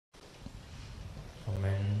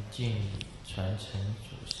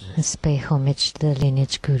Let's pay homage to the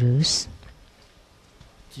lineage gurus.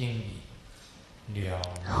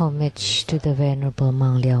 Homage to the Venerable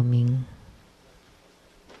Monk Liao Ming.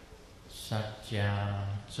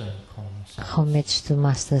 Homage to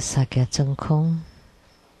Master Sakya Tsang Kong.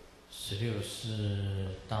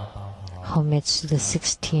 Homage to the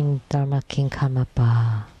 16th Dharma King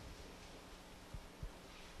Karmapa.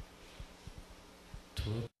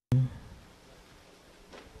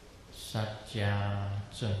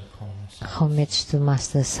 Homage to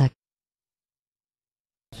Master Sakya.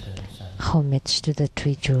 Homage to the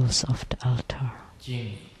three jewels of the altar.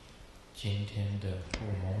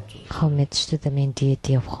 Homage to the main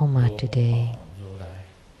deity of Homa today,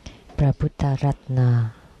 Prabhuta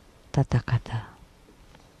Ratna Tathagata.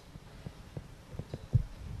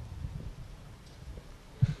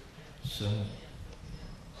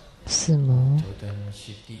 Sumo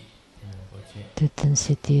Tutan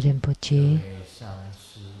Siddhi Rinpoche,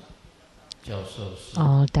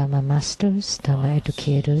 all Dharma masters, Dharma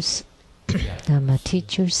educators, Dharma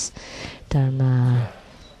teachers, Dharma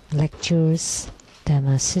lecturers,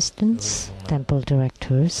 Dharma assistants, temple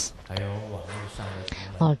directors,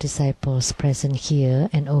 all disciples present here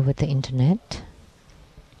and over the internet.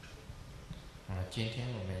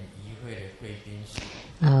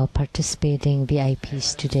 Our participating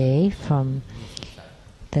VIPs today from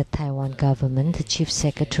the Taiwan government, the Chief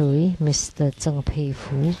Secretary, Mr. Tsang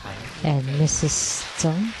Pei-Fu, and Mrs.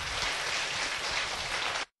 Tsang.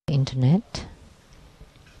 Internet.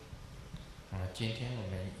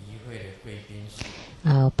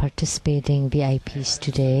 Our participating VIPs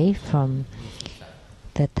today from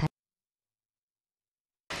the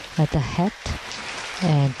at the head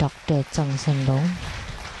and Dr. Tsang Sen-Long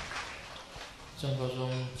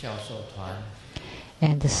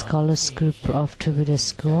and the scholars group of Tributa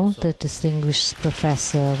School, the distinguished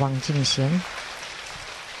Professor Wang Jingxian,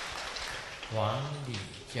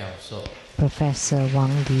 Professor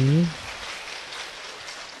Wang Li,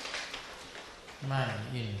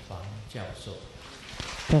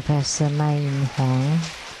 Professor Mai Yin-Huang,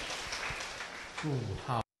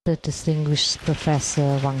 the distinguished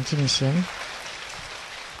Professor Wang Jingxian,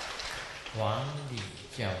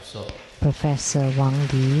 Professor Wang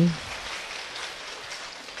Li,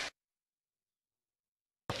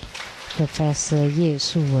 Professor Ye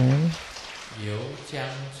Su-wen,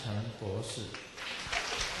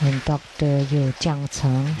 and Dr. Yu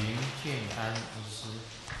Jiangcheng,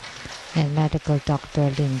 and Medical Dr.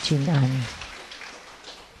 Lin Jun-an,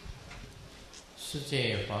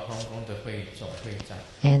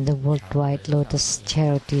 and the Worldwide Lotus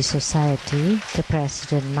Charity Society, the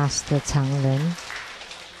President Master Tsang Lin,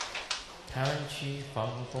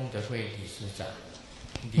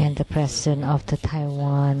 and the President of the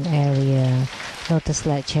Taiwan Area Lotus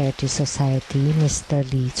Light Charity Society, Mr.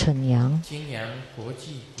 Li Chunyang,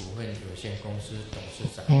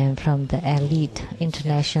 and from the Elite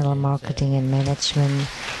International Marketing and Management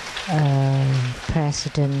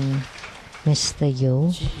President Mr.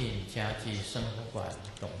 Yu,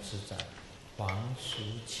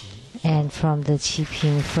 and from the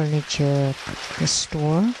Qiping Furniture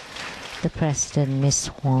Store, the President Ms.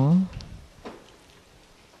 Huang,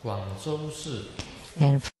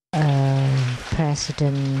 and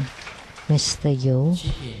President Mr. Yu,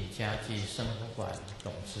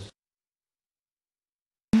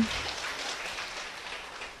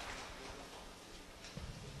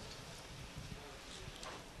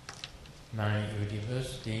 My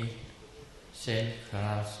University Saint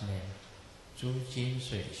classmate 朱金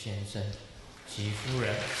水先生其夫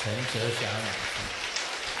人陈哲霞女士，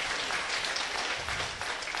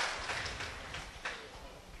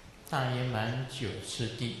大圆满九次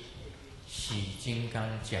第喜金刚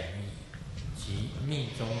讲义及密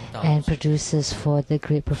宗道 and producers for the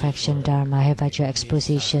Great Perfection Dharma, Havajra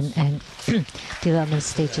Exposition and Development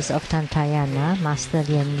Stages of Tantayana, Master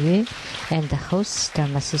Lian Yu, and the host,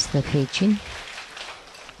 Dharma Sister Pei Jun.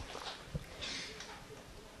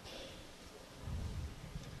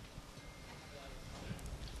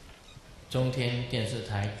中天电视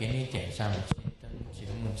台给你点上金灯节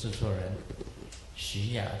目制作人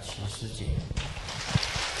徐雅琪师姐。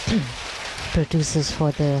Producers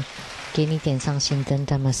for the 给你点上心灯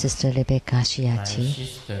Dharma Sister Rebecca Shiachi.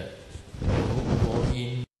 Sister 卢国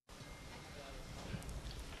英。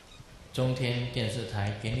中天电视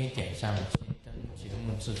台给你点上金灯节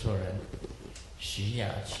目制作人徐雅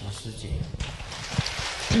琪师姐。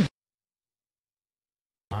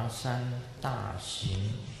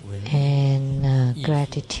And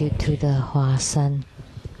gratitude to the Hua San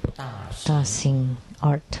Daxing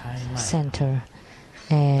Art Center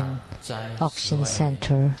and auction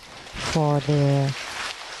center for the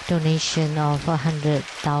donation of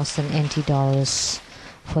 100,000 NT dollars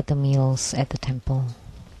for the meals at the temple.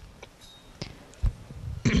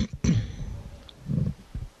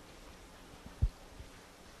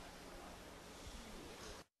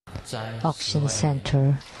 Auction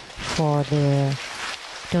center for the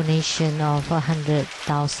donation of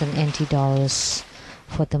 100,000 NT dollars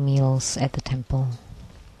for the meals at the temple.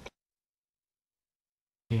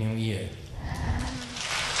 New Year，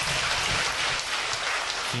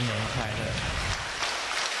 新年快乐！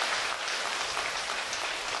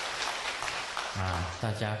大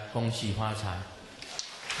家恭喜发财。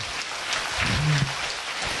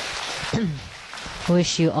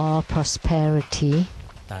Wish you all prosperity.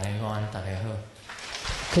 大家安，大家好。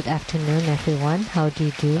Good afternoon, everyone. How do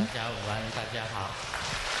you do? 大家午安，大家好。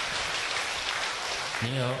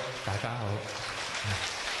你好，大家好。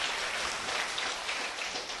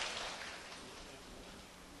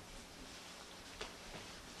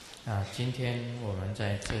今天我们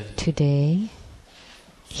在这里 Today,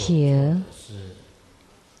 here,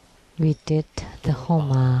 we did the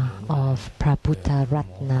Homa of Prabhuta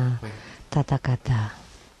Ratna Tathagata.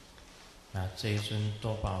 这一尊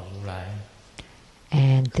多宝如来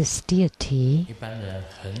And this deity, 一般人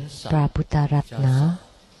很少 Prabhuta Ratna,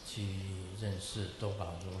 去认识多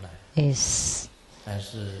宝如来 is 但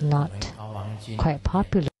是 not 我们高王经 quite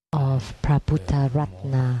popular of Prabhuta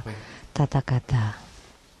Ratna Tathagata.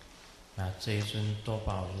 这一尊多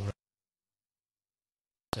宝如来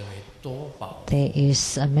这位多宝 There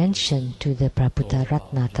is a mention to the Prabhuta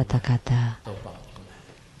Ratna Tathagata 多宝如来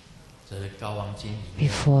这是高王经里面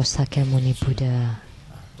before Sakyamuni Buddha.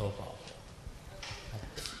 多宝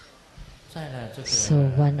再来这个 So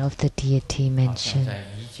one of the deity 好像 mentioned, 在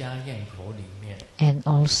瑜伽焰口里面 and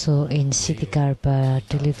also in Siddhigarbha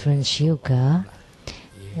Deliverance Yoga,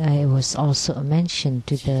 it was also a mention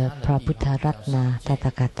to the Prabhuta Ratna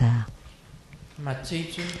Tathagata. 那么这一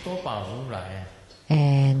尊多宝如来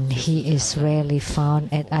And he is rarely found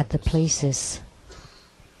at other places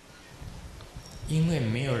因为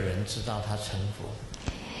没有人知道他成佛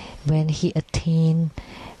when he attained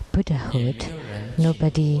也 Buddhahood. 没有人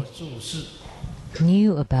Nobody 请佛住世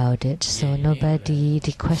knew about it, so nobody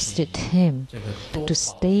requested him 这个多 to 宝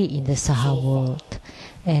stay in the Saha world,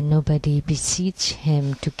 and nobody beseeched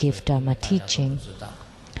him to give Dharma 大家都 teaching 不知道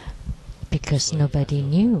because nobody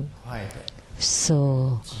knew. 快的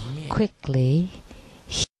So 即灭 quickly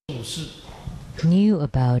住世 knew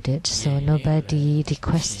about it, so nobody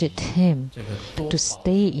requested him 这个多 to 宝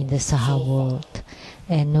stay in the Saha world,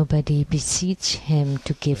 and nobody beseeched him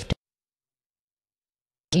to give.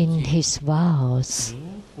 In his vows 如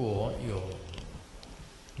果有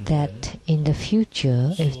that in the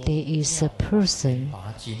future, if there is a person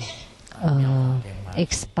华经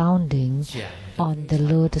expounding 讲 on the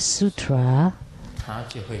Lotus Sutra, 他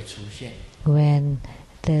就会出现 when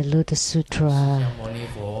the Lotus Sutra 像牟尼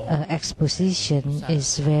佛 exposition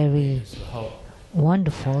is very 的时候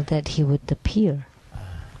wonderful, that he would appear.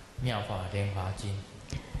 妙法莲华经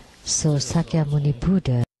So Sakyamuni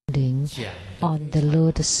Buddha expounding 讲 on the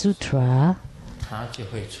Lotus Sutra, 他就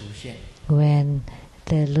会出现 when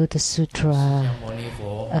the Lotus Sutra 像牟尼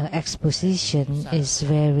佛 exposition is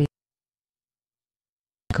very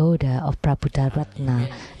pagoda of Prabhuta Ratna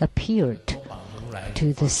appeared 多宝如来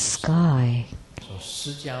to the sky, 说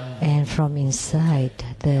释迦牟尼 and from inside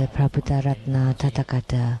the Prabhuta Ratna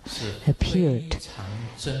Tathagata 是 appeared 非常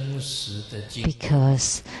真实的经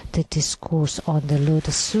because the discourse on the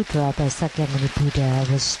Lotus Sutra by Sakyamuni Buddha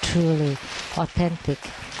was truly authentic,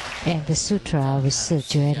 and the sutra was a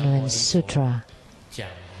genuine sutra. 讲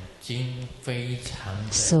经非常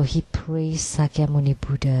的 So he praised Sakyamuni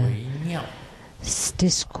Buddha 微妙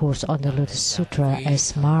discourse on the Lotus Sutra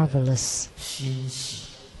as marvelous, 欣喜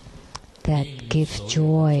that give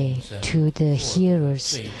joy to the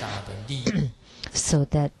hearers 最大的利益 so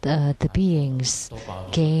that the beings 多宝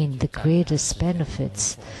如 gain the greatest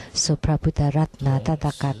benefits. So Prabhuta Ratna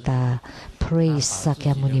Tathagata praised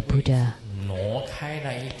Sakyamuni Buddha, 挪开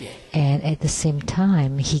了一点 and at the same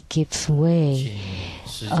time he gives way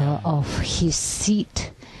请释迦牟 of his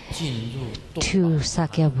seat 尼进入多 to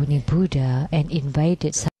Sakyamuni Buddha and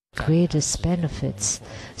invited some greatest benefits.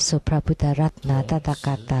 So Prabhuta Ratna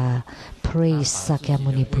Tathagata praised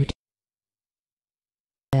Sakyamuni Buddha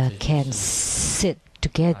can sit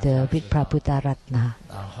together with Prabhuta Ratna.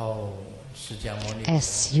 然后释迦牟尼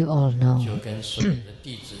As you all 就 know, 跟所有的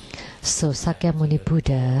弟子 so Sakyamuni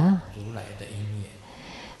Buddha 如来的因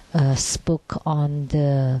缘 spoke on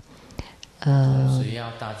the 同时要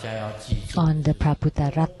大家要记住 Prabhuta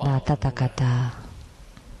Ratna Tathagata.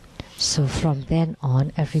 So from then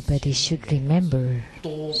on, everybody should remember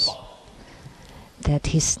that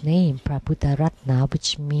his name, Prabhudaratna,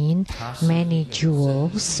 which means many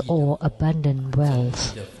jewels or abundant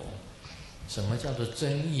wealth.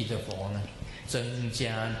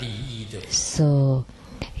 So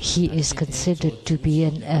he is considered to be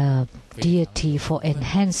a deity for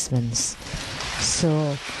enhancements.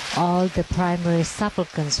 So all the primary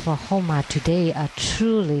supplicants for Homa today are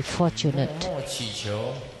truly fortunate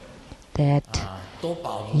that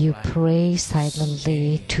you pray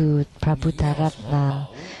silently to Prabhudaratna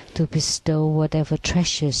to bestow whatever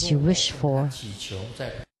treasures you wish for.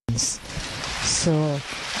 So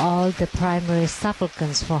all the primary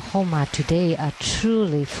supplicants for Homa today are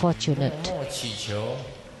truly fortunate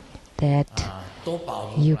that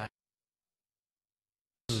you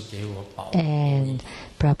and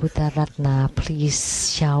Prabhudaratna,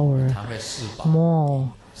 please shower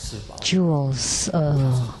more jewels,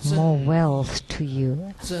 more wealth to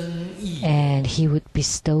you, and he would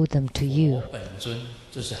bestow them to you.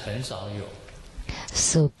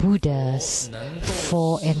 So Buddhas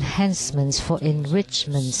for enhancements, for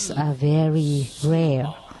enrichments are very rare.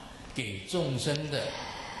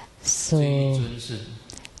 So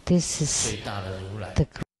this is the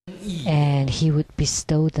and he would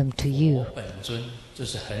bestow them to you.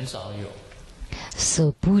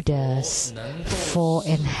 So Buddhas for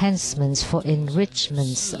enhancements, for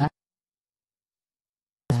enrichments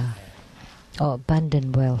or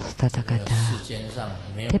abundant wealth, Tathagata.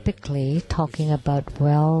 Typically, talking about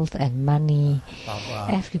wealth and money,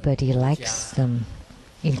 everybody likes them,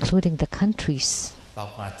 including the countries,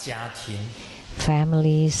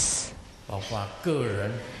 families,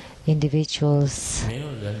 individuals.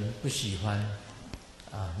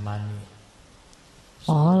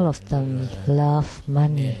 All of them love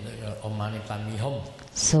money.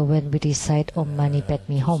 So when we recite Om Mani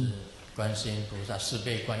Padme Hum,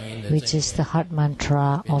 which is the heart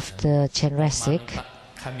mantra of the Chenrezig,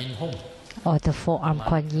 or the four-arm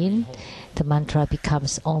Kuan Yin, the mantra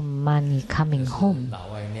becomes Om Mani coming home.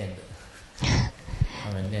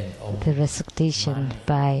 The recitation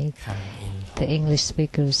by the English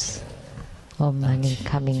speakers, Om Mani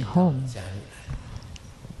coming home.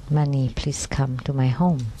 Money, please come to my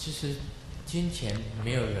home.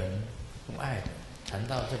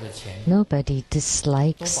 Nobody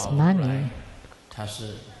dislikes money.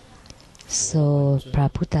 So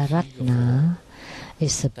Prabhudaratna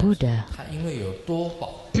is a Buddha,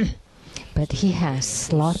 but he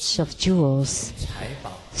has lots of jewels,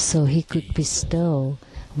 so he could bestow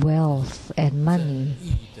wealth and money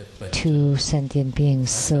to sentient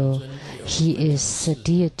beings. So he is a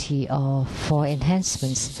deity for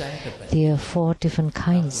enhancements. There are 4 different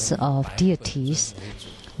kinds of deities.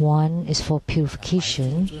 One is for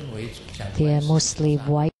purification. They are mostly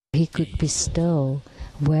white. He could bestow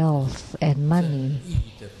wealth and money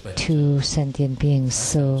to sentient beings.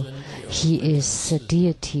 So he is a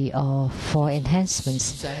deity for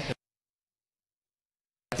enhancements.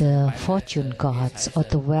 The fortune gods or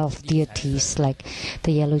the wealth deities like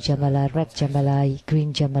the yellow Jamala, red Jamala,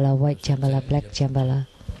 green Jamala, white Jamala, black Jamala.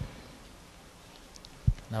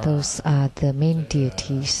 Those are the main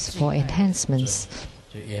deities for enhancements.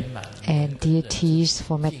 And deities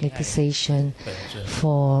for magnetization,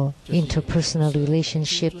 for interpersonal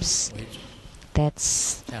relationships,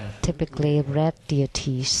 that's typically red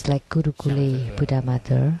deities like Guru Gule, Buddha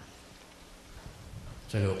Mother,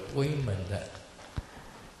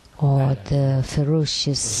 or the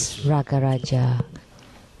ferocious Ragaraja.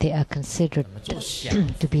 They are considered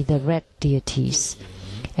to be the red deities.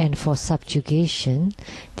 And for subjugation,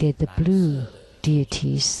 they're the blue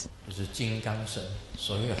deities, which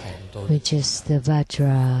is the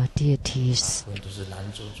Vajra deities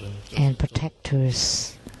and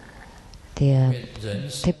protectors. They are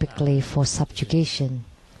typically for subjugation,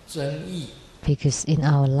 because in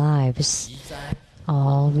our lives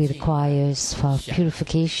all we requires for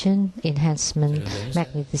purification, enhancement,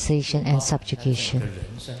 magnetization, and subjugation.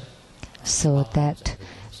 So that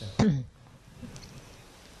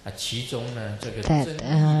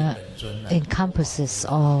encompasses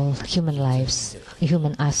all human lives,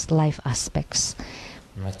 human life aspects.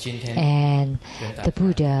 And the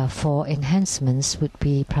Buddha for enhancements would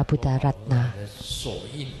be Prabhudaratna.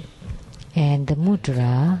 And the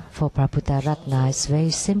mudra for Prabhudaratna is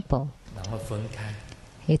very simple.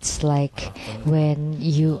 It's like when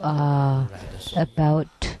you are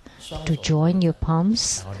about to join your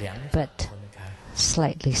palms, but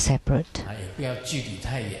slightly separate.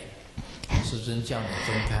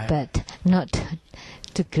 But not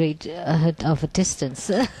too great of a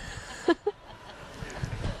distance.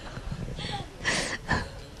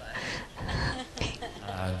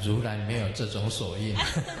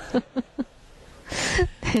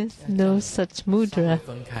 There's no such mudra.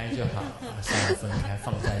 分开就好，稍微分开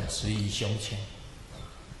放在持仪胸前，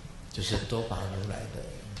就是多宝如来的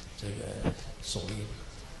这个手印。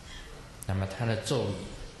那么他的咒语，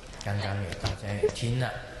刚刚有大家也听了。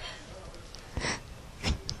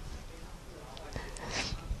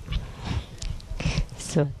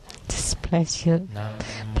So just place your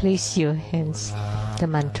hands, the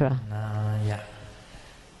mantra.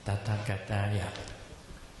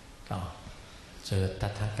 这个达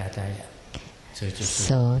他嘎达呀，这就是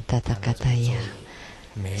So Tathagata.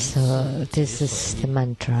 So this is the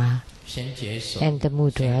mantra. And the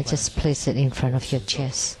mudra, just place it in front of your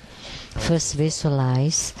chest. First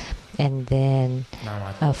visualize, and then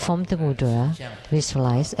form the mudra,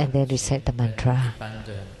 visualize, and then recite the mantra.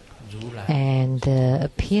 And the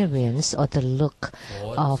appearance or the look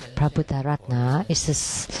of Prabhudaratna is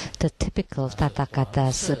the typical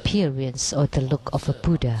Tathagata's appearance or the look of a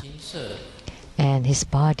Buddha. And his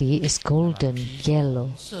body is golden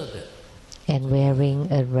yellow and wearing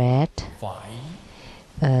a red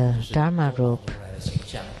Dharma robe.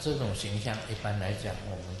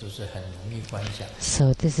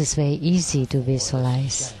 So this is very easy to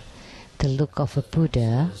visualize. The look of a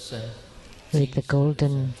Buddha with the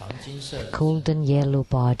golden yellow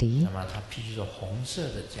body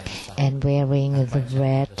and wearing the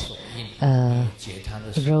red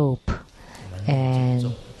robe,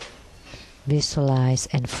 and visualize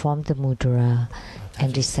and form the mudra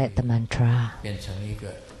and recite the mantra.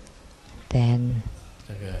 Then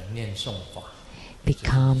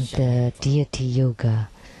become the deity yoga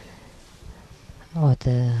or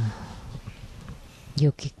the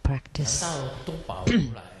yogic practice.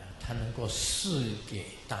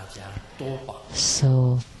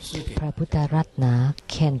 So Prabhudaratna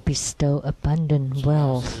can bestow abundant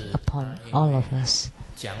wealth upon all of us.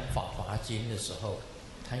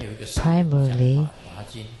 Primarily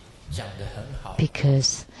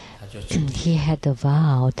because he had a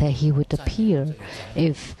vow that he would appear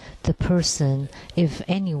if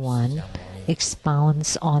anyone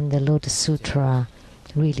expounds on the Lotus Sutra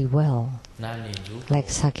really well, like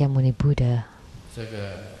Sakyamuni Buddha.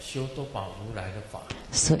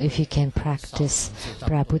 So if you can practice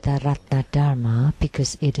Prabhudaratna Dharma,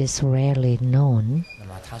 because it is rarely known,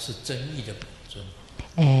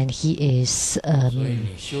 and he is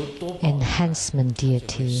enhancement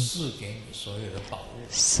deity.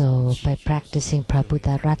 So by practicing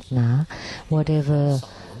Prabhudaratna, whatever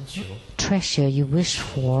treasure you wish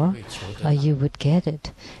for, you would get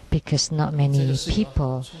it, because not many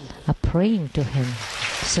people are praying to him.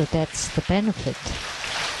 So that's the benefit.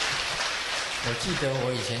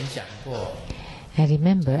 I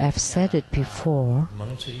remember I've said it before.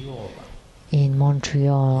 In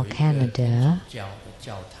Montreal, Canada,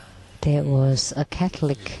 there was a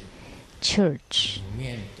Catholic church.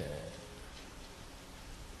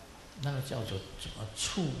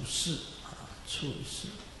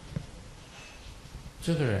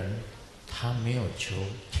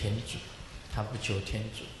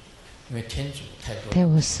 There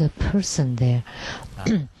was a person there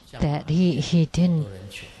that he didn't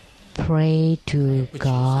pray to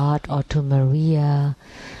God or to Maria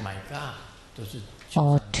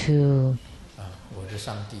or to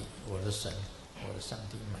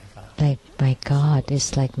like my God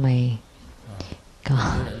is like my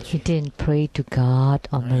God. He didn't pray to God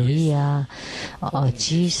or Maria or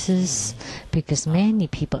Jesus, because many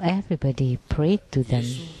people, everybody prayed to them.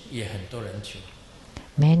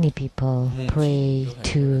 Many people pray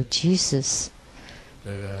to Jesus.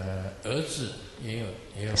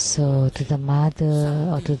 So to the Mother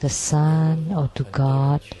or to the Son or to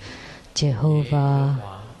God,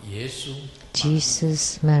 Jehovah,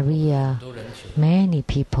 Jesus, Maria, many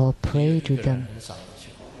people pray to them.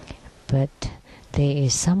 But there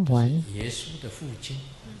is someone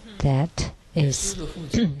that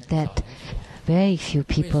very few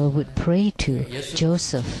people would pray to,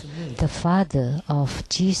 Joseph, the father of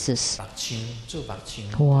Jesus.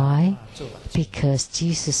 Why? Because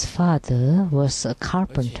Jesus' father was a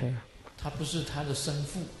carpenter.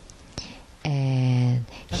 And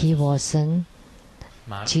he wasn't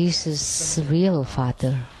Jesus' real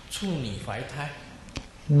father.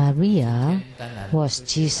 Maria was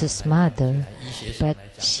Jesus' mother, but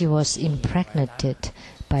she was impregnated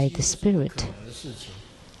by the Spirit.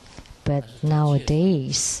 But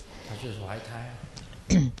nowadays,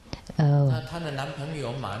 in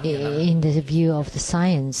the view of the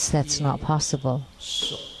science, that's not possible.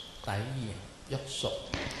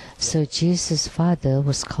 So Jesus' father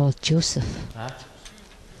was called Joseph.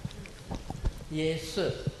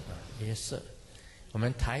 我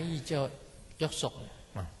们台语叫约束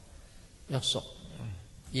啊，约束，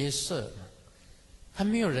约瑟，还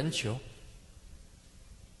没有人求。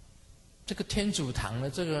这个天主堂的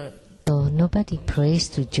这个。So nobody prays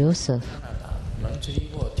to Joseph. 我们去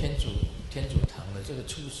过天主堂的这个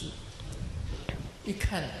出事，一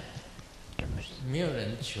看没有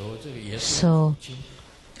人求这个耶稣的父亲，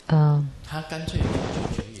他干脆就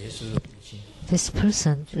求耶稣的父亲。This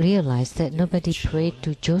person realized that nobody prayed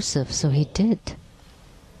to Joseph, so he did.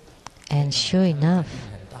 And sure enough,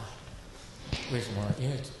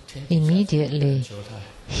 immediately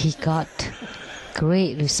he got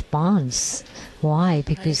great response. Why?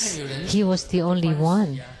 Because he was the only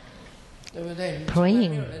one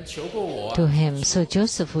praying to him. So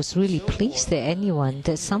Joseph was really pleased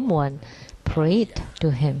that someone prayed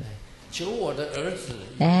to him.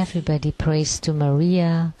 Everybody prays to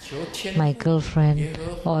Maria, my girlfriend,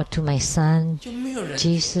 or to my son,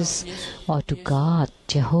 Jesus, or to God,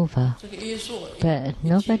 Jehovah. But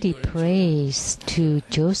nobody prays to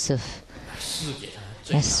Joseph.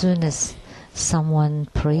 As soon as someone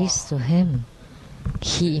prays to him,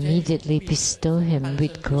 he immediately bestowed him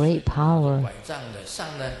with great power.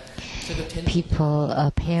 People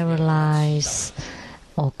are paralyzed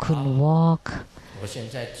or couldn't walk.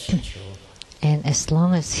 And as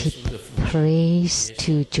long as he prays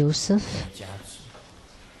to Joseph,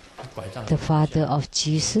 the father of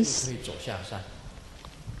Jesus,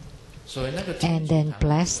 and then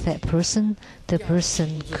bless that person, the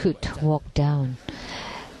person could walk down.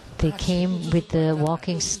 They came with the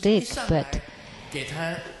walking stick, but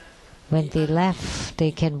when they left,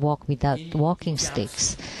 they can walk without walking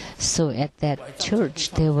sticks. So at that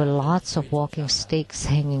church, there were lots of walking sticks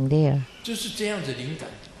hanging there.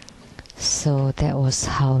 So that was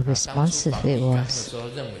how responsive it was.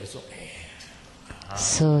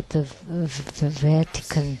 So the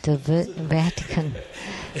Vatican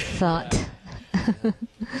thought,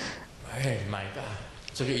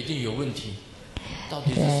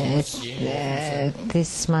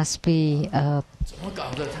 this must be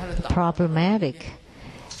problematic.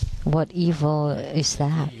 What evil is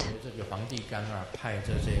that?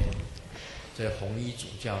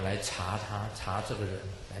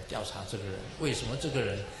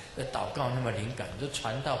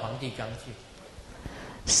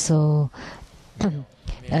 So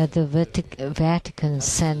the Vatican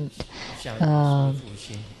sent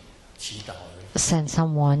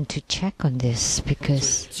someone to check on this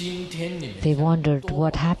because they wondered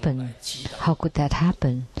what happened. How could that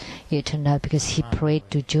happen? It turned out because he prayed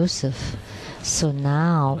to Joseph. So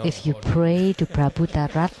now, if you pray to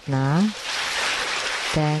Prabhupada Ratna,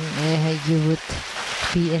 then you would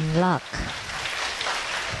be in luck.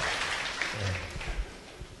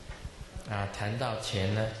 谈到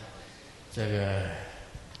钱呢，这个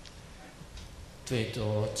最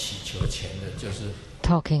多祈求钱的就是。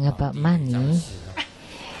Talking about money,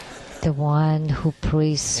 the one who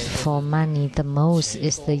prays for money the most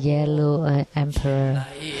is the Yellow Emperor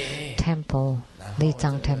Temple,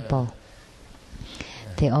 Tsang Temple.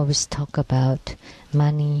 They always talk about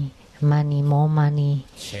money, more money.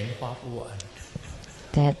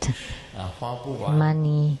 That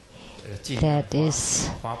money that is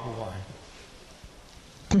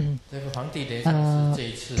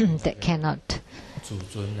that cannot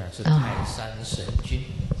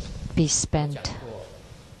be spent.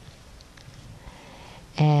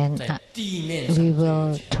 And we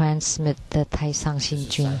will transmit the Taisang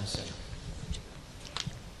Xinjun.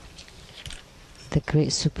 The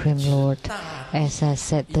Great Supreme Lord, as I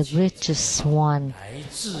said, the richest one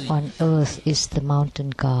on earth is the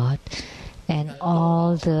mountain god, and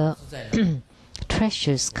all the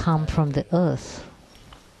treasures come from the earth.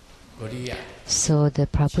 So the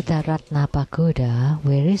Prabhupada Ratna Pagoda,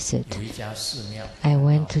 where is it? I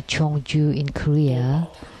went to Cheongju in Korea.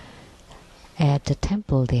 At the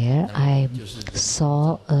temple there, I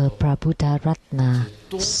saw a Prabhupada Ratna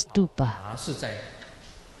stupa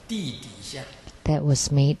that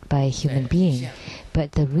was made by a human being.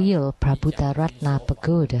 But the real Prabhupada Ratna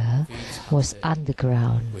Pagoda was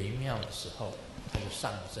underground.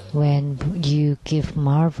 When you give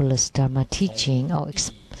marvelous Dharma teaching or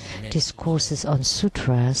discourses on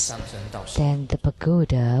sutras, then the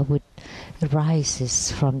pagoda would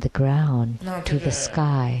rises from the ground to the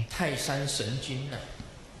sky.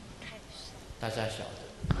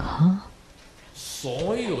 Huh?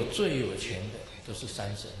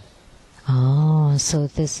 Oh, so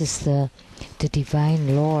this is the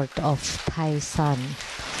divine Lord of Tai-san.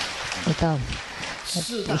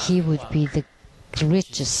 He would be the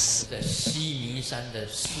richest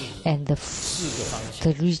and the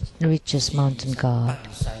richest mountain god.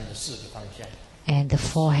 And the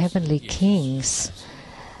 4 heavenly kings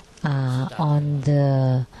are on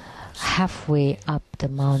the halfway up the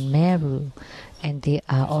Mount Meru, and they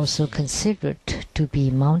are also considered to be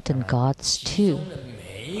mountain gods too.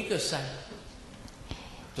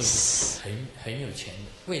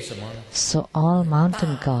 So all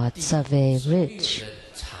mountain gods are very rich.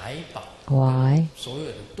 Why?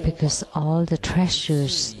 Because all the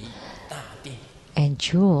treasures and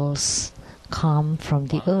jewels come from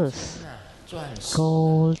the earth.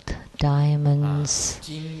 Gold, diamonds,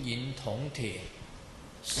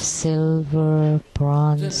 silver,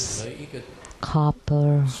 bronze,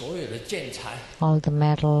 copper, all the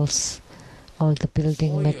metals, all the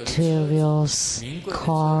building materials,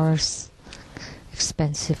 cars,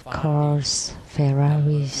 expensive cars,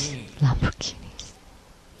 Ferraris, Lamborghinis.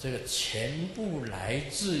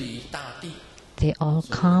 They all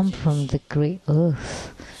come from the great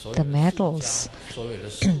earth. The metals,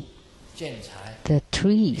 the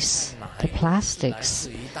trees, the plastics,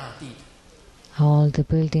 all the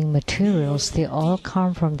building materials, they all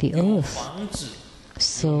come from the earth.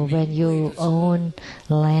 So when you own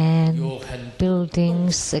land,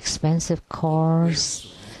 buildings, expensive cars,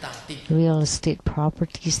 real estate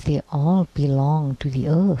properties, they all belong to the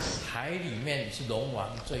earth.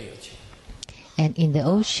 And in the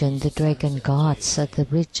ocean, the dragon gods are the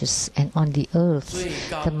richest, and on the earth,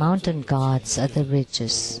 the mountain gods are the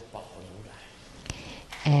richest.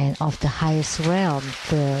 And of the highest realm,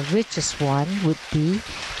 the richest one would be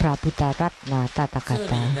Prabhudaratna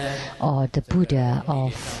Tathagata, or the Buddha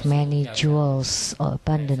of many jewels or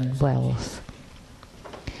abundant wealth.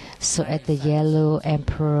 So at the Yellow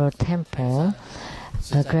Emperor Temple,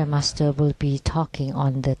 the Grandmaster will be talking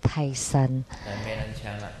on the Tai San,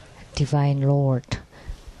 Divine Lord.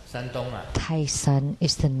 Tai San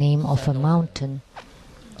is the name of a mountain.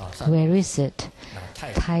 Where is it?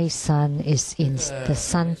 Tai San is in the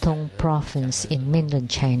Santong province in mainland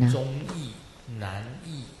China.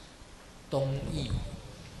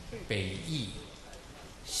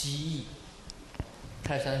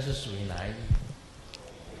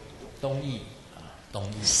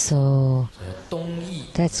 So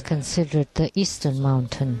that's considered the eastern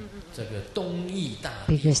mountain,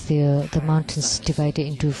 because the mountains divided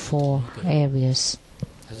into 4 areas.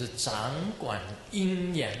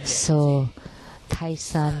 So Tai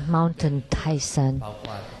San, Mountain Tai San,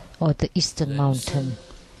 or the Eastern Mountain,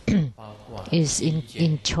 is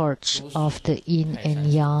in charge of the yin and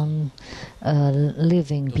yang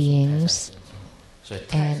living beings,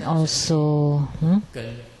 and also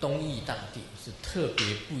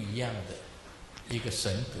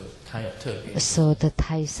so the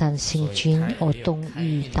Tai San Xingjun or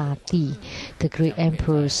Dongyu Dadi, the great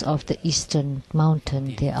emperors of the Eastern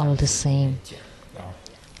Mountain, they are all the same.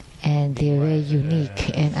 And they're very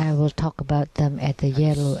unique, and I will talk about them at the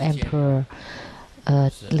Yellow Emperor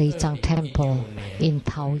Tsang Temple in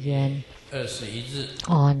Taoyuan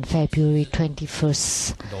on February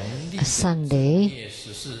 21st, Sunday,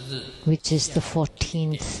 which is the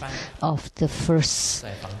 14th of the first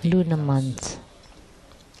lunar month,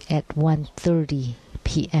 at 1:30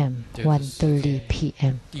 p.m. 1:30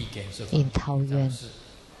 p.m. in Taoyuan.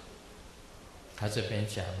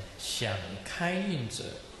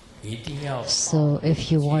 So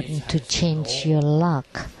if you want to change your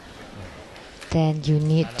luck, then you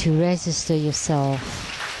need to register yourself.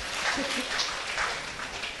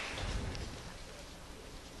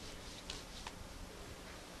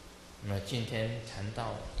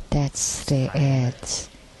 That's the ad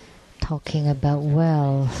talking about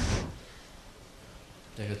wealth.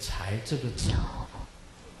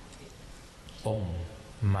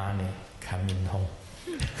 Money coming home.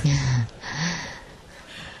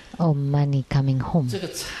 Oh, money coming home.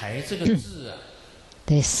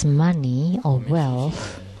 This money or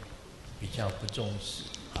wealth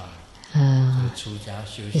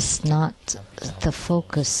is not the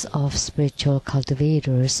focus of spiritual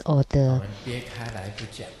cultivators or the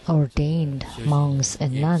ordained monks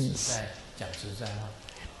and nuns.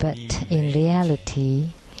 But in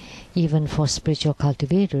reality, even for spiritual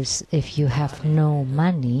cultivators, if you have no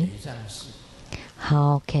money,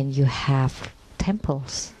 how can you have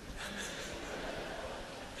temples?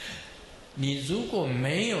 If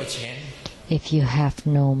you have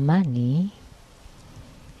no money,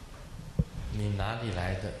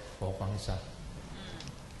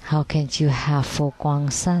 how can you have Fo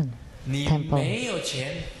Guang San temple?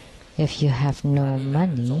 If you have no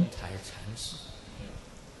money,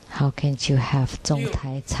 how can you have Zong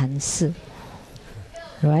Tai Chan Si?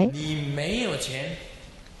 Right?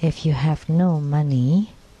 If you have no money,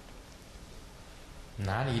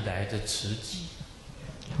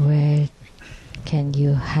 can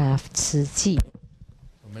you have 慈济？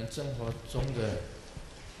我们生活中的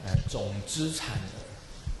总资产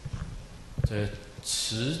的这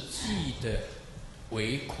慈济的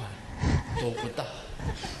尾款都不到。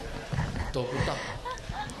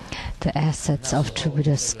The assets of True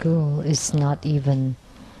Buddha School is not even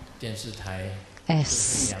电视台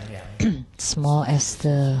as small as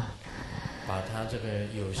the 把它这个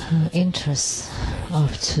有形 interest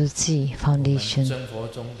of Tzu Chi Foundation, 生活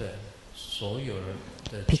中的所有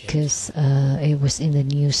的 because it was in the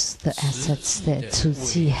news the assets that Tzu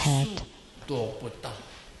Chi had. 都不到，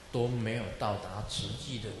都没有到达实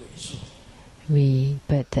际的尾数。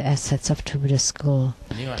But the assets of True Buddha School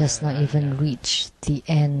does not even reach the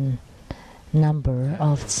end number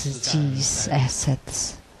of Tzu Chi's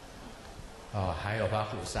assets. 还有花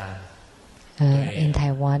果山。In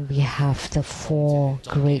Taiwan, we have the 4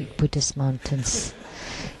 great Buddhist mountains,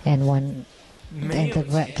 and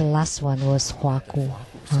the last one was Huagu.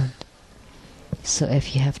 So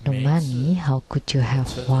if you have no money, how could you have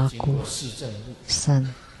Huagu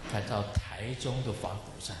San?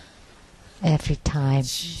 Every time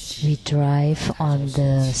we drive on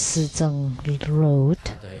the Shizheng Road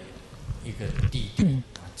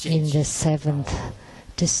in the 7th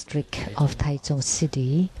district of Taichung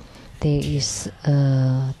City, there is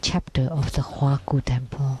a chapter of the Huagu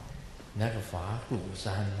Temple.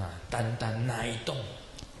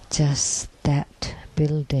 Just that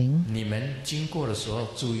building.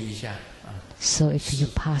 So if you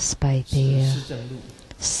pass by there,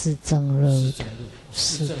 Shizheng Road,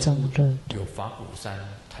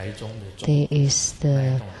 there is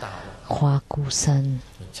the Huagu San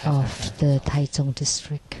of the Taichung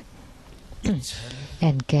district.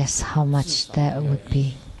 And guess how much that would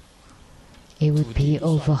be? It would be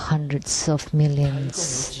over hundreds of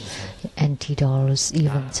millions NT dollars,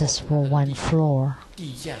 even just for 1 floor.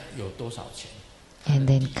 And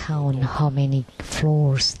then count how many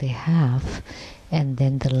floors they have, and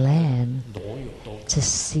then the land.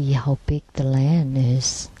 Just see how big the land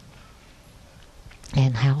is,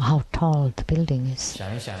 and how tall the building is.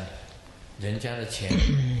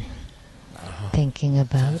 Thinking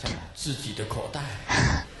about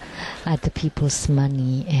other people's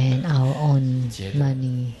money and our own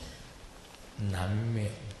money.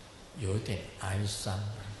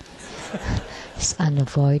 It's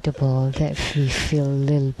unavoidable that we feel a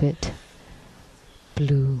little bit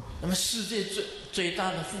blue.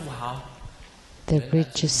 The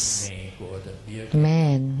richest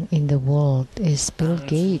man in the world is Bill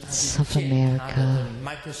Gates of America.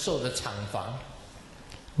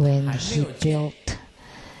 When he built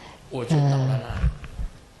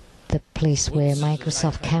the place where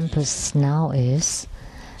Microsoft campus now is,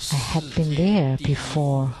 I had been there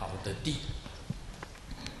before,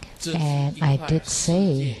 and I did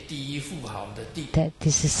say that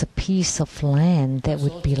this is a piece of land that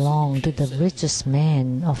would belong to the richest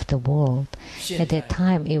man of the world. At that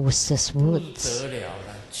time it was just woods,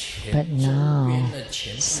 but now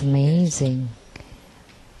it's amazing.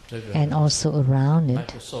 And also around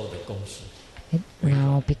it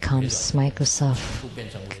now becomes Microsoft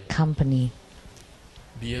company.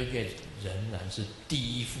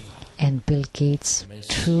 And Bill Gates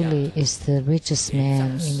truly is the richest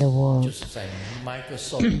man in the world.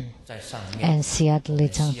 And Seattle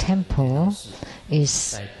Lechang Temple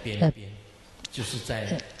is a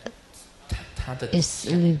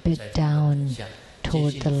little bit down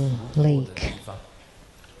toward the lake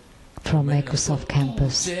from Microsoft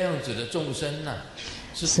campus.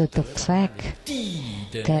 So the fact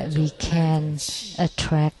that we can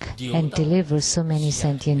attract and deliver so many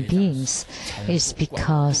sentient beings is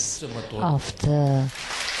because of the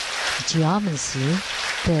geomancy,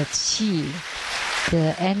 the qi,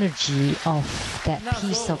 the energy of that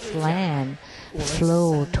piece of land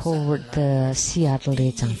flow toward the Seattle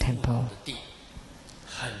Lechang Temple.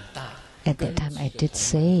 At that time I did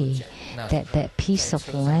say that that piece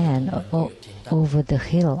of land over the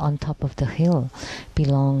hill, on top of the hill,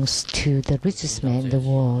 belongs to the richest man in the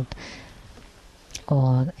world,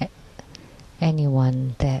 or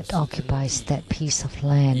anyone that occupies that piece of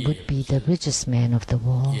land would be the richest man of the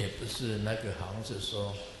world.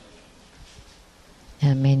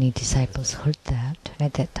 And many disciples heard that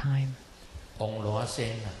at that time. So,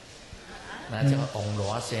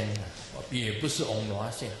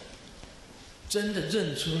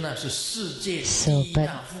 but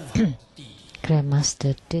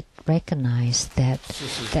Grandmaster did recognize that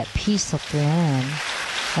that piece of land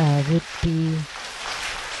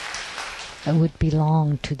would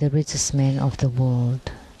belong to the richest man of the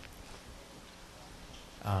world.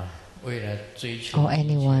 or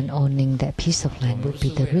anyone owning that piece of land would be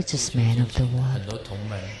the richest man of the world.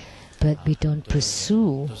 But we don't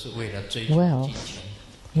pursue wealth.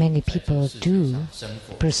 Many people do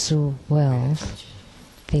pursue wealth.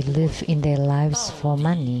 They live in their lives for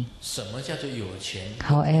money.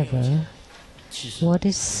 However, what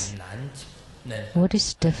is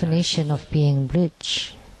definition of being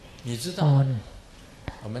rich? It's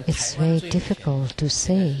very difficult to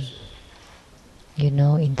say.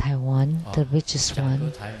 In Taiwan, the richest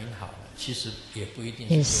one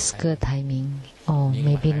is Ge Tai Ming, or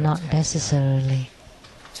maybe not necessarily.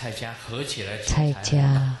 Tsai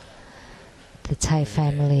Jia, the Tsai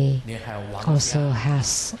family also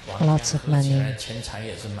has lots of money.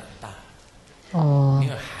 Or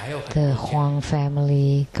the Huang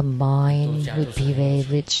family combined would be very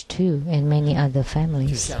rich too, and many other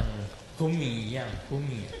families.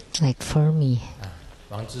 Like Fermi.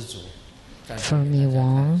 Fermi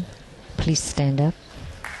Wang, please stand up.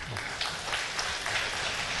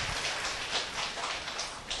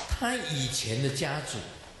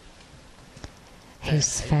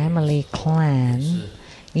 His family clan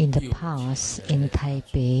in the past in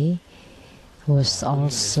Taipei was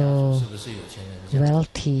also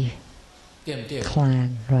wealthy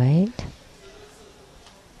clan, right?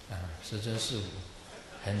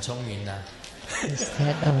 Is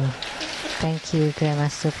that all? Thank you,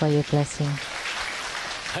 Grandmaster, for your blessing.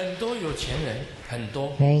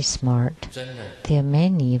 Very smart. There are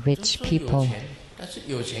many rich people.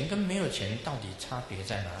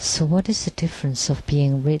 So what is the difference of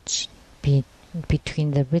being rich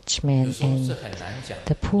between the rich man and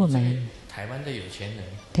the poor man?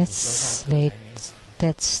 That's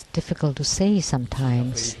difficult to say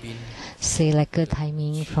sometimes. Say like Ge Tai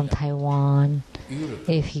Ming from Taiwan,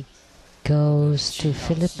 if he goes to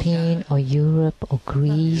Philippines or Europe or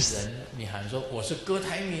Greece,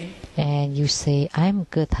 and you say, I'm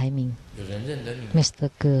Ge Tai Ming,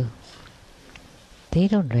 Mr. Ge, they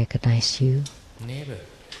don't recognize you. Never.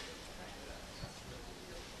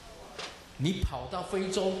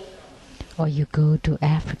 Or you go to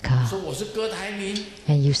Africa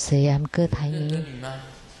and you say, I'm Ge Tai Ming.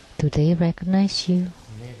 Do they recognize you?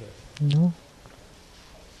 No.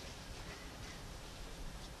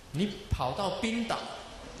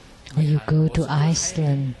 Or you go to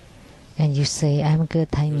Iceland and you say, I'm Ge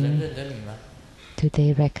Tai Ming. Do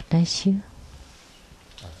they recognize you?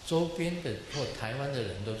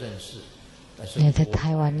 Yeah, the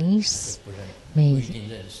Taiwanese may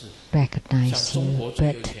recognize you,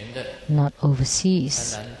 but not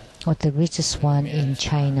overseas. Or the richest one in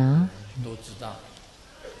China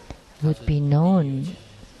would be known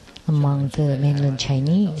among the mainland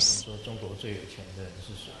Chinese.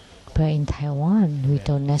 But in Taiwan, we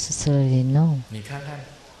don't necessarily know.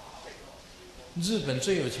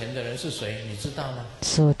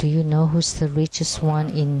 So do you know who's the richest one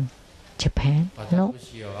in Japan? No.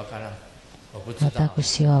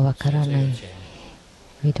 Watakushi wa wakaranai.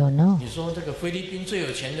 We don't know.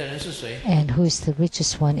 And who is the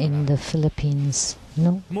richest one in the Philippines?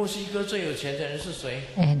 No.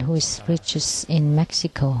 And who is richest in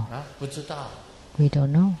Mexico? We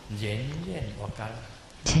don't know.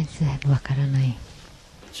 Wakaranai.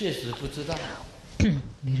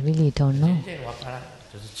 We really don't know.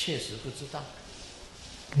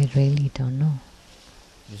 We really don't know.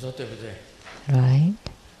 Right?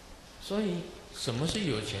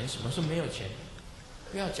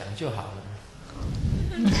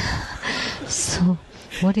 So,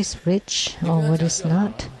 what is rich or what is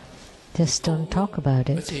not? Just don't talk about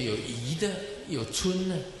it.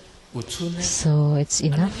 So it's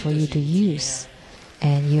enough for you to use.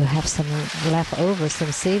 And you have some leftover,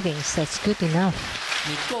 some savings, that's good enough.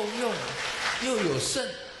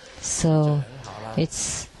 So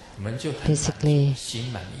it's basically,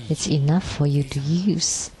 it's enough for you to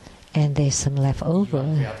use, and there's some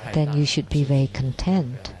leftover, then you should be very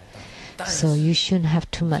content. So you shouldn't have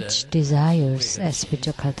too much desires as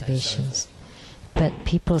spiritual cultivations. But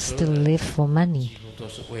people still live for money.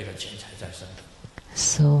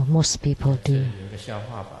 So most people do.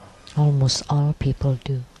 Almost all people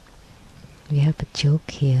do. We have a joke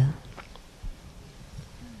here.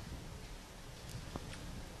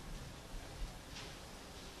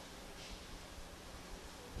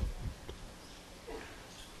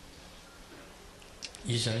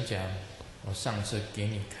 The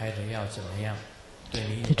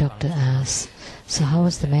doctor asks, so how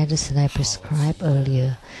was the medicine I prescribed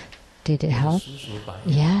earlier? Did it help?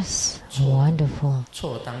 Yes, wonderful.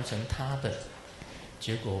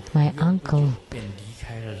 My uncle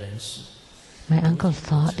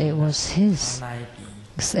thought it was his.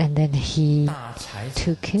 And then he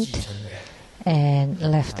took it and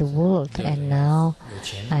left the world, and now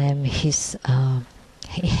I am his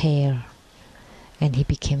heir, and he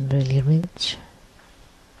became really rich.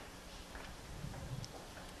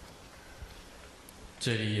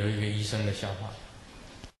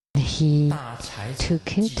 He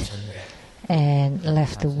took it and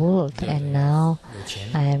left the world, and now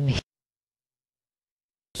I am his.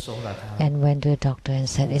 And went to a doctor and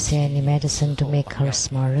said, "Is there any medicine to make her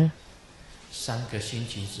smarter?"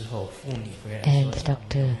 And the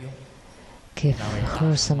doctor gave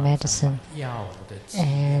her some medicine,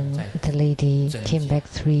 and the lady came back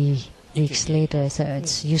 3 weeks later and said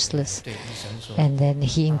it's useless. And then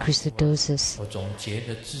he increased the doses,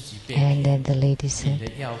 and then the lady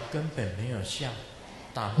said,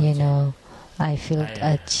 "You know, I feel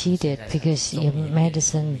cheated because your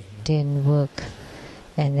medicine didn't work."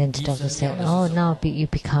 And then the doctor said, "Oh, now you're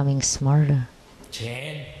becoming smarter."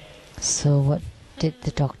 So what did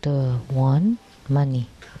the doctor want? Money.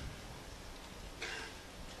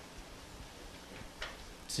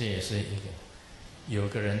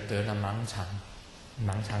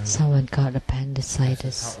 Someone got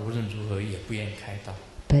appendicitis,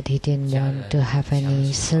 but he didn't want to have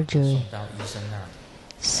any surgery.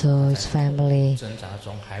 So his family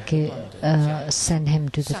sent him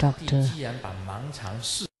to the doctor.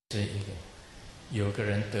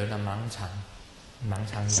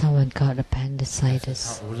 Someone got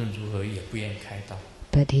appendicitis,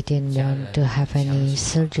 but he didn't want to have any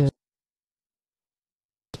surgery.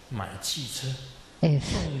 If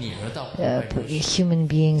human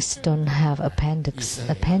beings don't have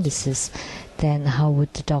appendices, then how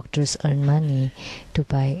would the doctors earn money to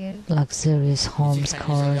buy luxurious homes,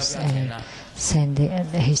 cars, and send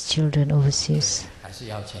his children overseas?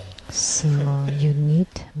 So you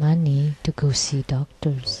need money to go see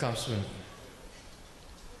doctors.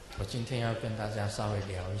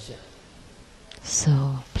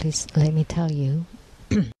 So please let me tell you,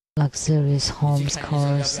 luxurious homes,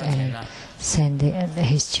 cars, and send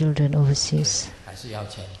his children overseas.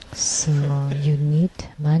 So you need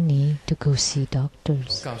money to go see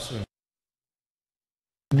doctors.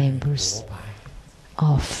 Members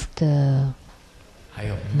of the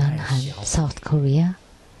Nanhan, South Korea,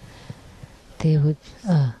 they would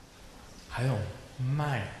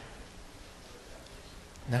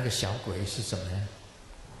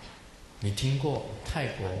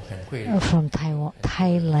from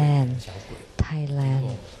Thailand,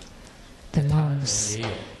 the monks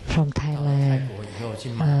from Thailand,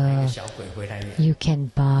 you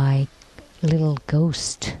can buy little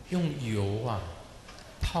ghost.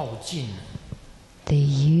 They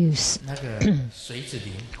use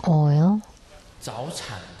oil,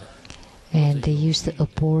 and they use the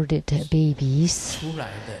aborted babies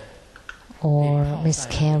or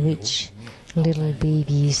miscarriage little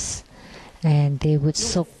babies, and they would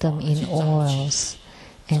soak them in oils,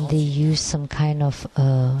 and they use some kind of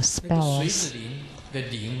spells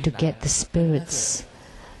to get the spirits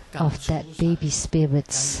of that baby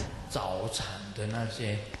spirits.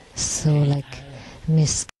 So like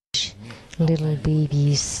miscarriage little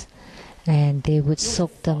babies, and they would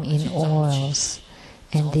soak them in oils,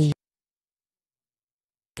 and then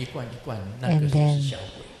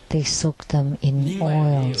they soak them in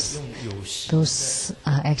oils. Those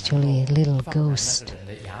are actually little ghosts.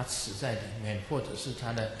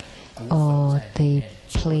 Or they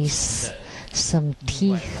place some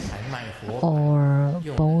teeth or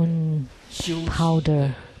bone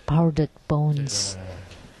powdered bones,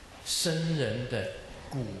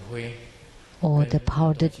 or the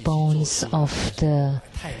powdered bones of the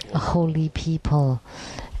holy people,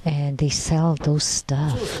 and they sell those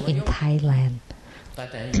stuff in Thailand.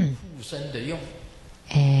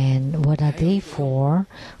 And what are they for?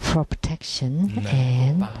 For protection,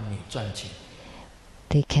 and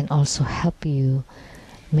they can also help you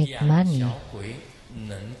make money.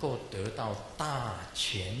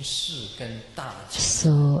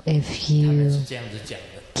 So if you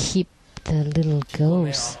keep the little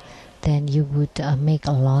ghosts, then you would make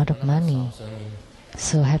a lot of money.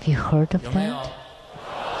 So have you heard of that?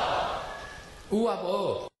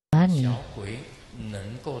 Money.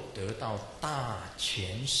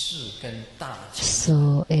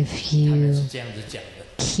 So if you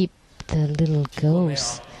keep the little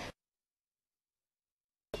ghosts,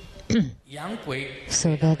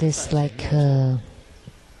 so that is like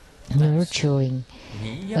nurturing,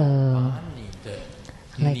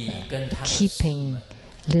 like keeping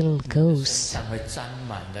little ghosts.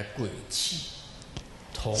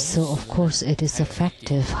 So of course it is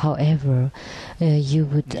effective. However, you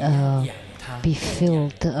would be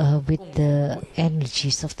filled with the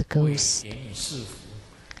energies of the ghost.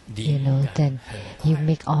 Then you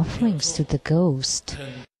make offerings to the ghost.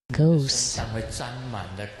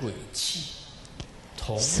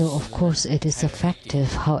 So of course it is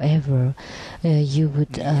effective. However, you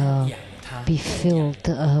would be filled.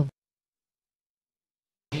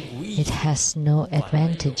 It has no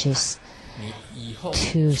advantages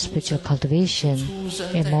to spiritual cultivation,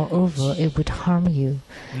 and moreover, it would harm you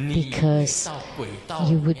because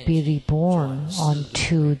you would be reborn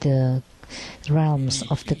onto the realms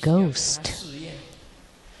of the ghost,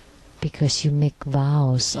 because you make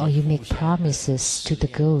vows or you make promises to the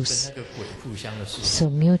ghost. So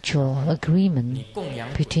mutual agreement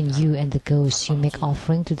between you and the ghost. You make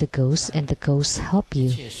offering to the ghost and the ghost help you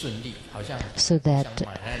so that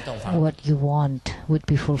what you want would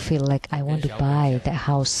be fulfilled. Like, I want to buy that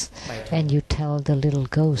house, and you tell the little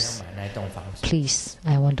ghost, please,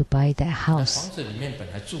 I want to buy that house.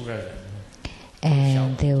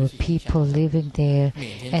 And there were people living there,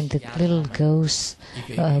 and the little ghosts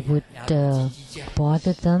would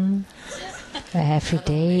bother them every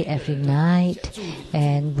day, every night,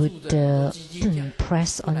 and would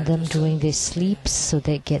press on them during their sleeps, so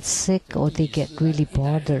they get sick or they get really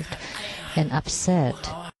bothered and upset.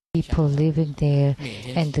 People living there,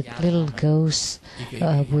 and the little ghosts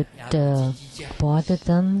would bother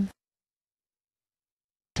them.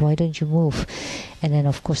 Why don't you move? And then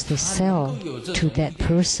of course they sell to that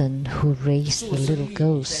person who raised the little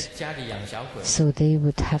ghost. So they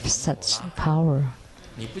would have such power.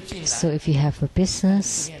 So if you have a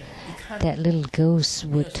business, that little ghost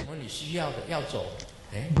would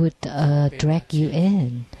drag you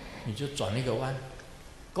in.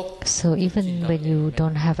 So even when you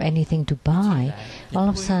don't have anything to buy, all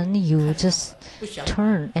of a sudden you just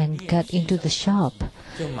turn and get into the shop,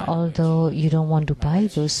 although you don't want to buy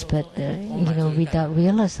those, but without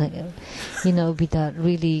realizing, without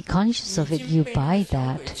really conscious of it, you buy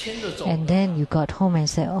that, and then you got home and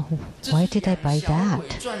said, "Oh, why did I buy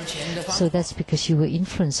that?" So that's because you were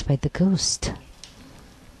influenced by the ghost.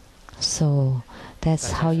 So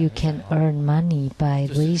that's how you can earn money, by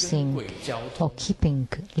raising or keeping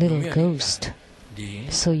little ghosts.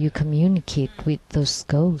 So you communicate with those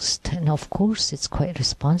ghosts, and of course it's quite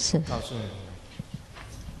responsive.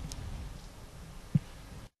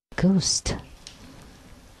 Ghost.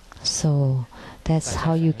 So that's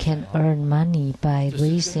how you can earn money, by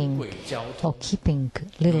raising or keeping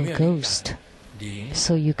little ghosts.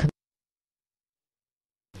 So you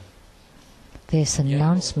There's an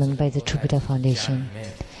announcement by the True Buddha Foundation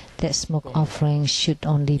that smoke offerings should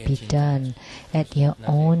only be done at your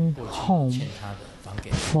own home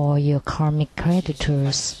for your karmic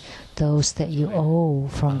creditors, those that you owe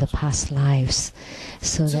from the past lives,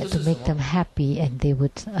 so that to make them happy and they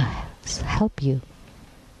would help you.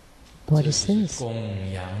 What is this?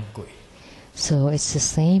 So it's the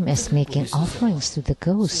same as making offerings to the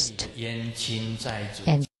ghost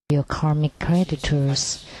and your karmic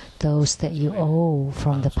creditors, those that you owe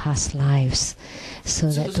from the past lives,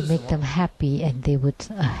 so that to make them happy and they would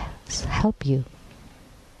help you.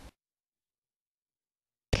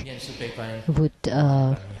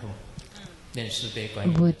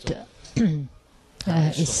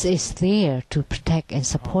 Is there to protect and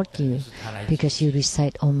support you because you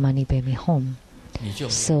recite Om Mani Padme Hum.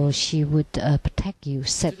 So she would protect you,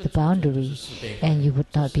 set the boundary, and you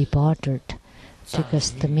would not be bothered,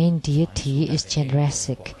 because the main deity is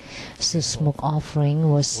Chandrasik. So smoke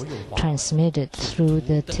offering was transmitted through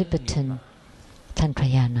the Tibetan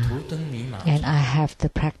Tantrayana. And I have the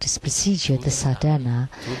practice procedure, the sadhana,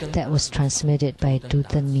 that was transmitted by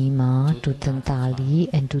Dutan Nima, Dutan Tali,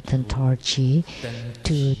 and Dutan Torji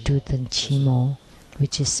to Dutan Chimo,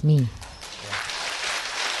 which is me.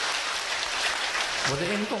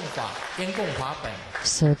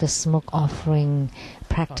 So the smoke offering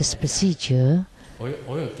practice procedure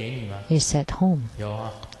is at home.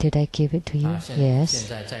 Did I give it to you?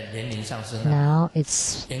 Yes. Now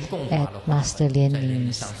it's at Master Lien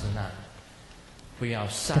Ling's,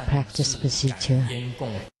 the practice procedure.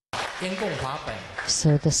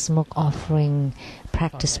 So the smoke offering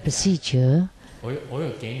practice procedure,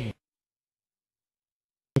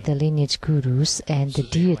 the lineage gurus and the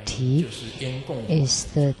deity is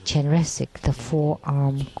the Chandrasik, the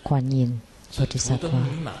four-armed Kuan Yin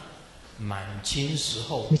Bodhisattva,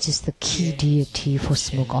 which is the key deity for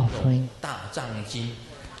smoke offering.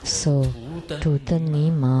 So Dutan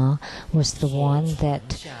Nima was the one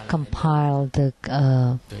that compiled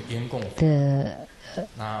the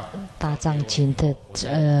大藏经 the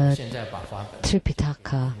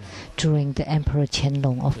Tripitaka during the Emperor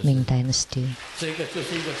Qianlong of Ming Dynasty.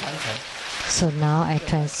 So now I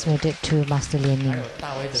transmit it to Master Lianing.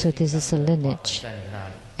 So this is a lineage.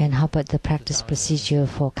 And how about the practice procedure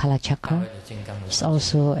for Kalachakra? It's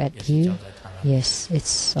also at you? Yes,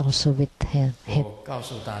 it's also with him.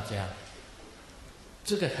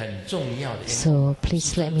 So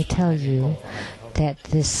please let me tell you that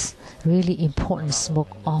this really important smoke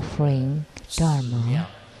offering Dharma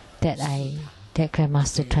that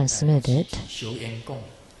Grandmaster transmitted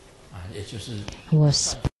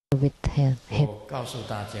was with him.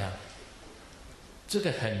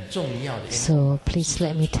 So please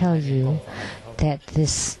let me tell you that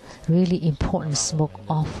this really important smoke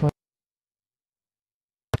offering,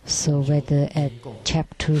 so whether at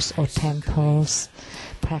chapters or temples,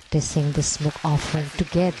 practicing the smoke offering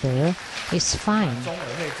together is fine,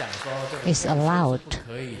 is allowed,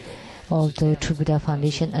 although True Buddha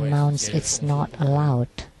Foundation announced it's not allowed.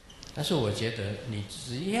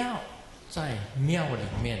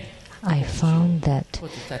 I found that,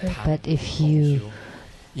 but if you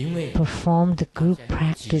perform the group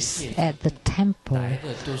practice at the temple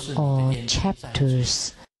or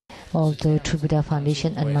chapters, although True Buddha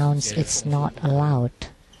Foundation announced it's not allowed,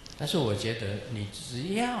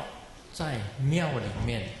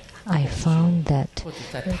 I found that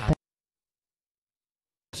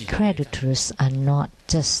creditors are not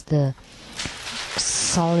just the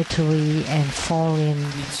solitary and foreign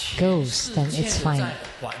ghosts, then it's fine.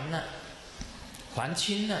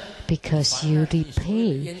 Because you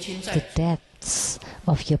repay the debts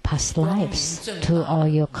of your past lives to all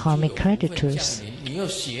your karmic creditors.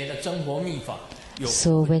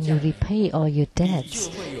 So when you repay all your debts,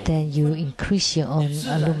 then you increase your own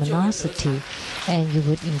luminosity, and you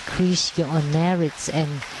would increase your own merits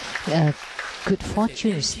and good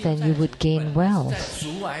fortunes, then you would gain wealth.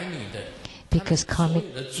 Because karmic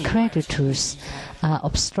creditors are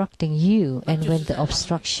obstructing you, and when the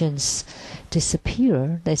obstructions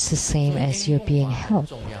disappear, that's the same as you're being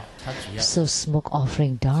helped. So smoke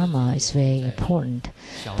offering Dharma is very important,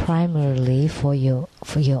 primarily for your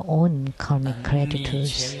own karmic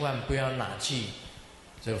creditors.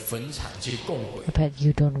 But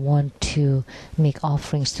you don't want to make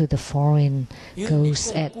offerings to the foreign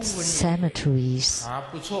ghosts at cemeteries,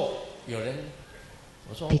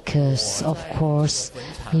 because of course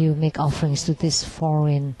you make offerings to this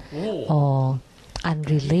foreign or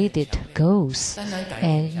unrelated ghosts,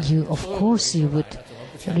 and you would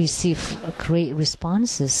receive great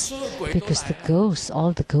responses, because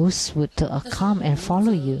all the ghosts would come and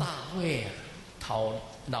follow you,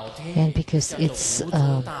 and because it's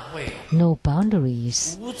no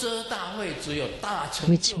boundaries,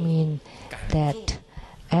 which means that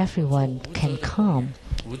everyone can come,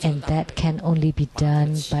 and that can only be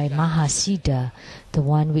done by Mahasiddha, the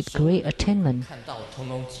one with great attainment.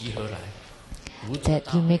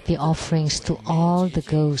 That you make the offerings to all the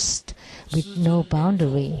ghosts with no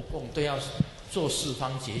boundary.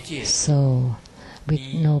 So, with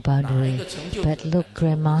no boundary. But look,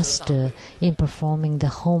 Grandmaster, in performing the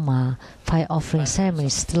Homa, fire offering ceremony,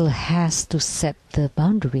 still has to set the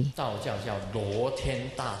boundary.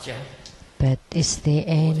 But is there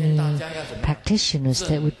any practitioners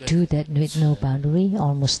that would do that with no boundary?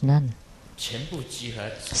 Almost none.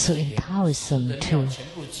 So in Taoism too.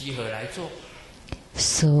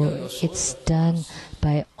 So it's done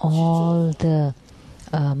by all the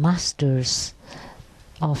masters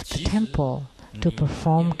of the temple to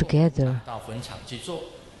perform together.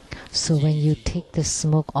 So when you take the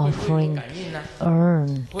smoke offering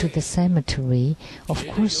urn to the cemetery, of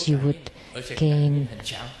course you would gain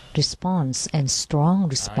response, and strong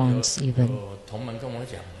response even.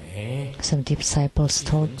 Some disciples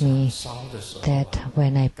told me that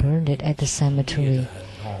when I burned it at the cemetery,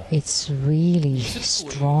 it's really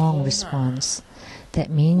strong response. That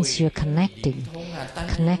means you're connected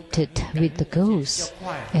with the ghost,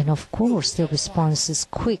 and of course the response is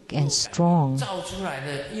quick and strong.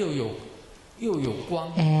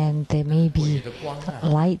 And there may be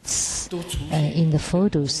lights in the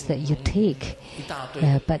photos that you take,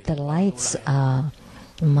 but the lights are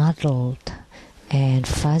muddled and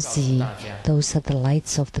fuzzy. Those are the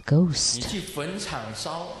lights of the ghost.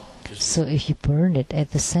 So if you burn it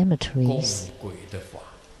at the cemeteries,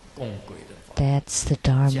 that's the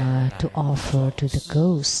Dharma to offer to the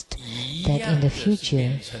ghost, that in the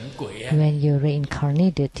future, when you're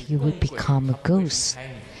reincarnated, you will become a ghost,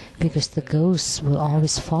 because the ghosts will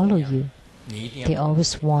always follow you. They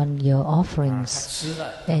always want your offerings,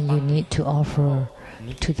 and you need to offer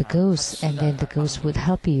to the ghost, and then the ghost would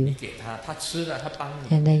help you.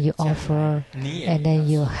 And then you offer, and then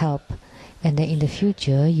you help, and then in the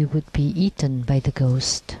future you would be eaten by the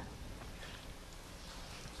ghost.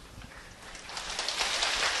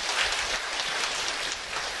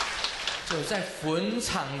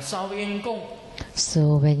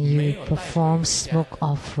 So when you perform smoke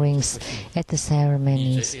offerings at the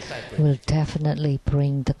ceremonies, you will definitely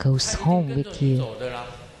bring the ghost home with you.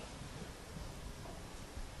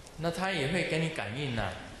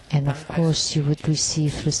 And of course you would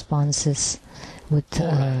receive responses, would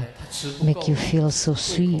make you feel so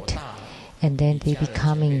sweet. And then they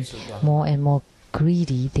becoming more and more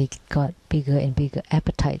greedy, they got bigger and bigger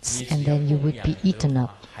appetites, and then you would be eaten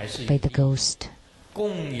up by the ghost.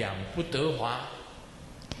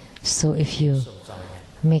 So if you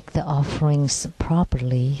make the offerings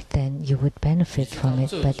properly, then you would benefit from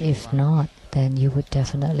it, but if not, then you would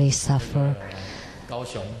definitely suffer.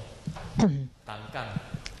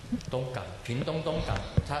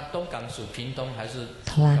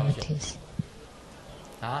 Calamities.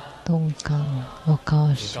 Donggang or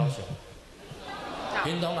Kaohsiung?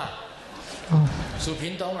 屏东啊，属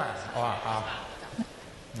屏东啊，哇好，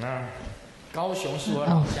那高雄是我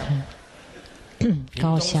老乡，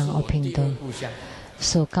高雄 or 屏东。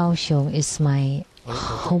So Kaohsiung is my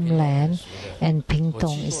homeland, and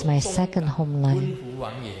Pingtung is my second homeland.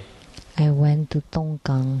 I went to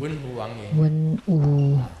Donggang,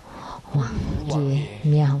 Wen-Wu Wang-Ye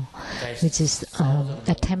Miao, which is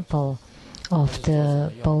a temple of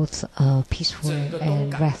the both peaceful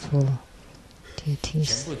and wrathful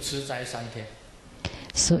deities.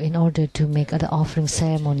 So in order to make the offering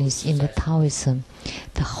ceremonies in the Taoism,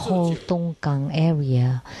 the whole Donggang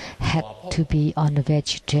area had to be on the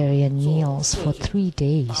vegetarian meals for 3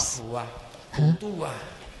 days. Huh?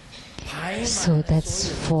 So that's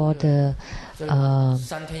for the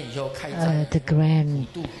grand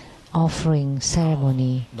offering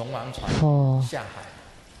ceremony for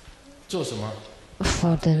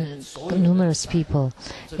the numerous people.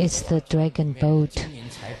 It's the dragon boat.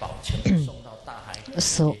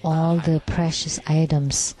 So all the precious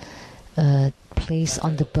items placed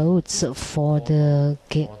on the boats for the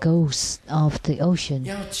ghosts of the ocean.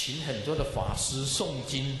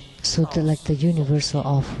 So like the universal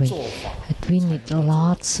offering, we need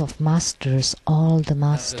lots of masters, all the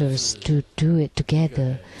masters, to do it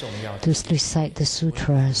together, to recite the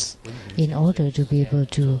sutras, in order to be able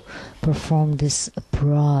to perform this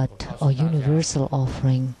broad or universal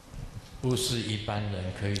offering.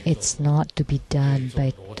 It's not to be done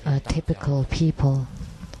by typical people.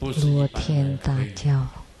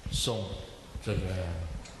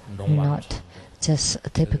 Not just a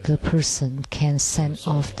typical person can send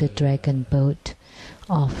off the dragon boat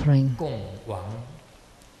offering.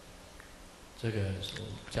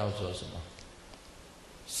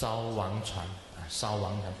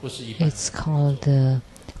 It's called the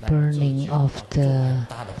burning of the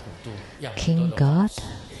king god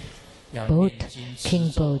boat, king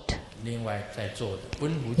boat.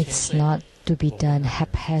 It's not to be done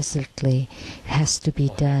haphazardly. It has to be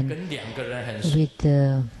done with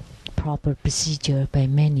the proper procedure by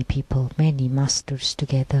many people, many masters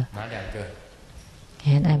together.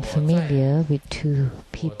 And I'm familiar with 2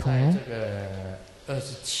 people.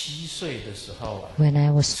 When I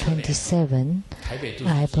was 27,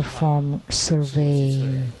 I performed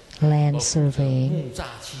surveying, land surveying.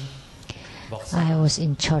 I was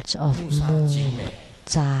in charge of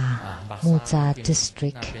Muzha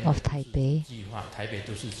district of Taipei.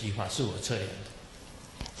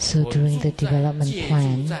 So during the development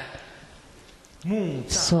plan,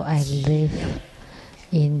 so I live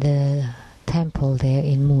in the temple there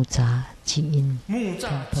in Muzha, Ji-in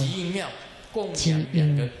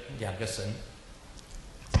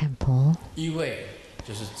temple.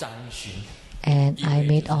 And I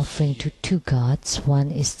made offering to 2 gods.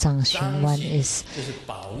 One is Tsang, one is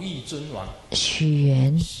Xu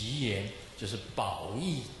Yuan.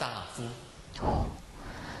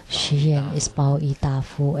 Xu Yuan is Bao Yi Da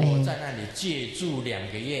Fu,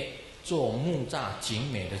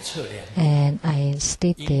 and I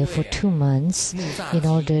stayed there for 2 months in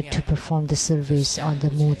order to perform the service on the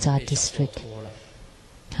Muzha district.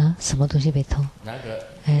 Huh?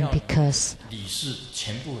 And because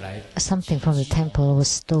something from the temple was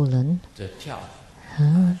stolen,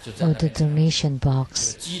 or the donation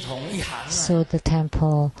box, so the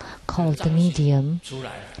temple called the medium,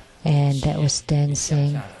 and that was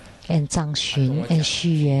dancing, and Zhang Xun and Xu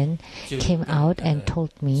Yuan came out and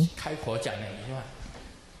told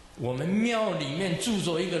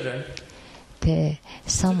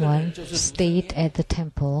someone stayed at the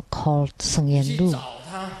temple called Tsang Lu.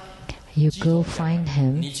 You go find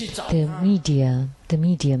him. The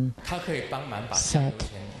medium said,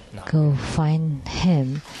 go find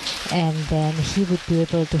him, and then he would be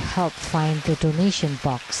able to help find the donation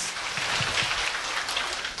box.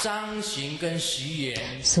 So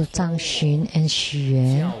Zhang Xun and Xu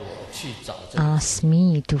Yuan asked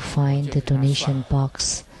me to find the donation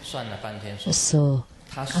box. So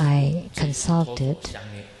I consulted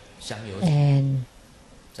and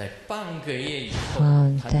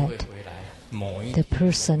found that the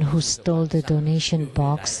person who stole the donation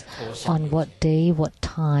box, on what day, what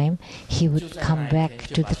time, he would come back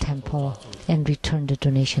to the temple and return the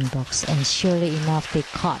donation box. And surely enough, they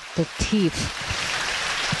caught the thief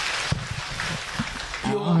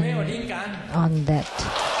on that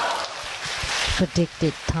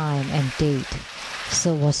predicted time and date.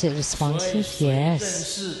 So was it responsive?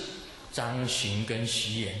 Yes.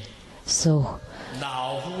 So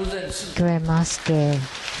Grandmaster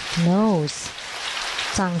knows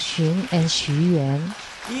Zhang Xun and Xu Yuan,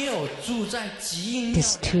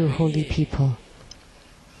 these two holy people.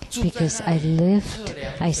 Because I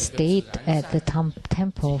stayed at the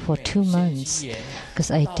temple for 2 months,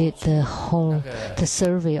 because I did the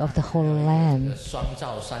survey of the whole land.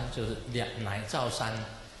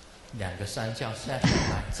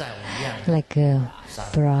 Like a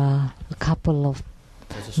couple of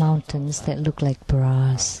mountains that look like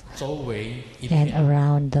bras, and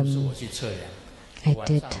around them I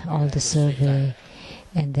did all the survey,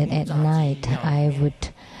 and then at night I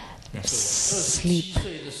would sleep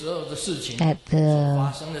at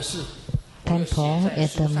the temple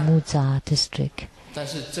at the Muza district.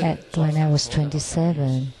 When I was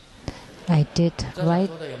 27, I did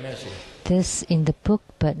write this in the book,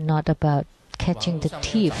 but not about catching the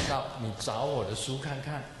thief.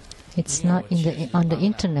 It's not on the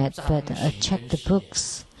internet, but check the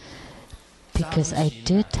books, because I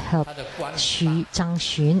did help Zhang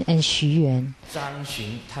Xun and Xu Yuan.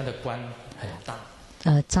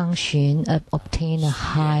 Zhang Xun obtained a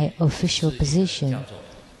high official position,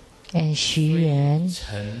 and Xu Yuan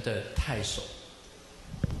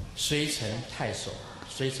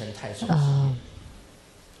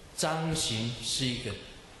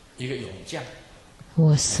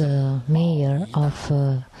was a mayor of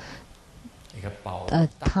a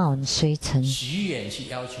town, Suichen.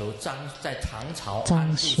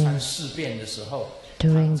 Zhang Xun,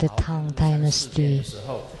 during the Tang Dynasty,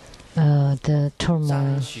 the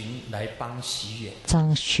turmoil,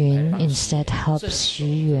 Zhang Xun instead helped Xu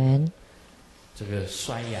Yuan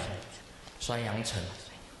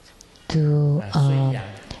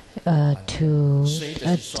to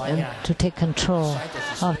take control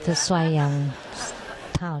of the Suiyang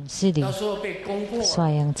town, city,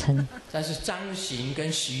 Suiyang.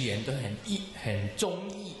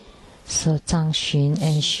 So Zhang Xun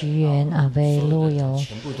and Xu Yuan are very loyal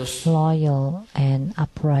and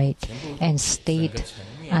upright, and stayed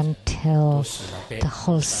until the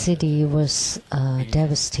whole city was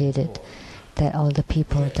devastated, that all the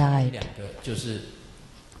people died,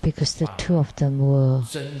 because the two of them were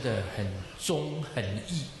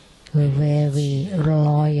very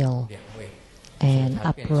loyal and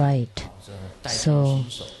upright. So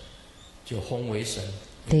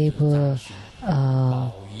they were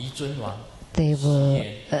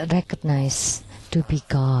recognized to be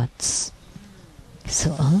gods. So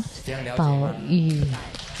Bao Yu,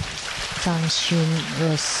 Zhang Xun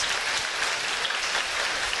was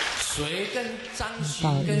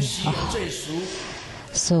Bao Yu.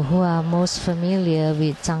 So who are most familiar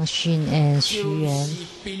with Zhang Xun and Xu Yuan?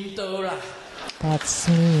 That's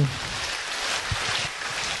me.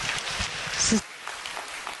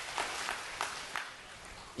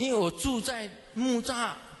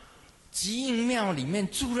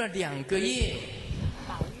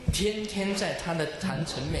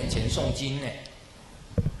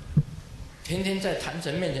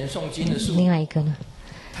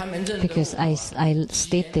 Because I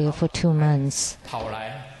stayed there for 2 months,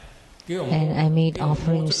 and I made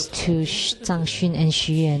offerings to Zhang Xun and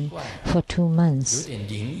Xu Yuan for 2 months.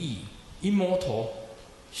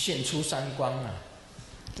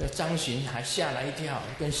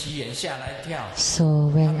 So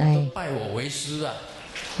when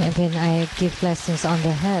I give blessings on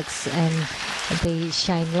their heads and they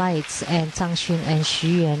shine lights, and Zhang Xun and Xu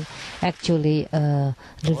Yuan actually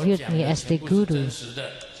revered me as the guru.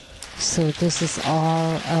 So this is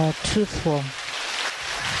all truthful.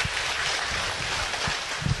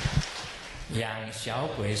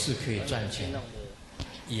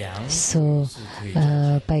 So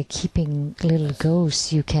by keeping little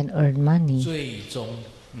goats, you can earn money.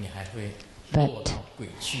 But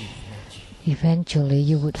eventually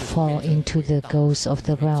you would fall into the ghosts of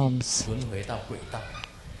the realms.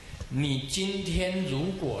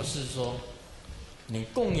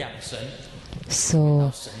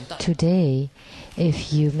 So today,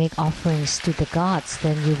 if you make offerings to the gods,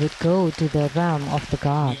 then you would go to the realm of the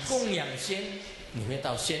gods.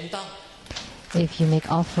 If you make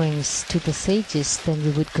offerings to the sages, then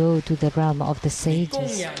you would go to the realm of the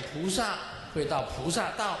sages.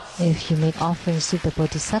 If you make offerings to the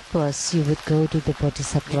bodhisattvas, you would go to the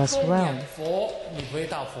bodhisattvas realm.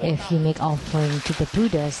 If you make offering to the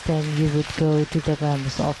Buddhas, then you would go to the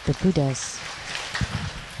realms of the Buddhas.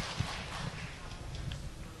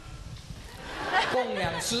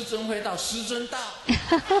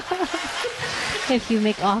 If you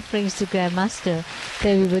make offerings to Grandmaster,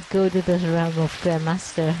 then we would go to the realm of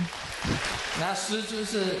Grandmaster. 那师尊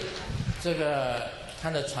是这个他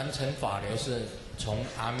的传承法流是从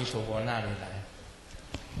阿弥陀佛那里来。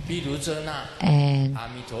 And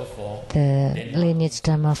the lineage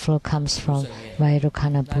Dharma flow comes from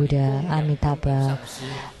Vairocana Buddha, Amitabha,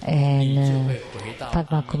 and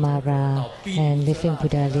Padma Kumara, and Living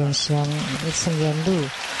Buddha Lien Xiong, Tsang Lu.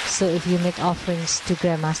 So if you make offerings to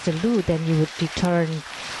Grandmaster Lu, then you would return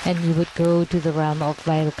and you would go to the realm of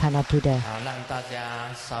Vairocana Buddha.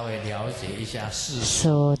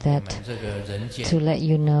 So that to let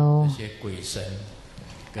you know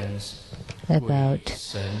about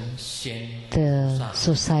the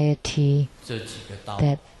society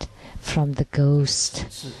that from the ghost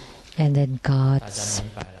and then gods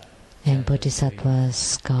and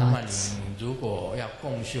bodhisattvas, gods.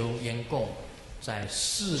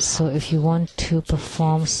 So if you want to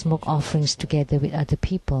perform smoke offerings together with other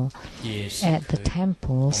people at the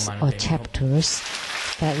temples or chapters,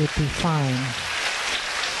 that would be fine.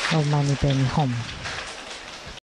 Om Mani Padme Hum.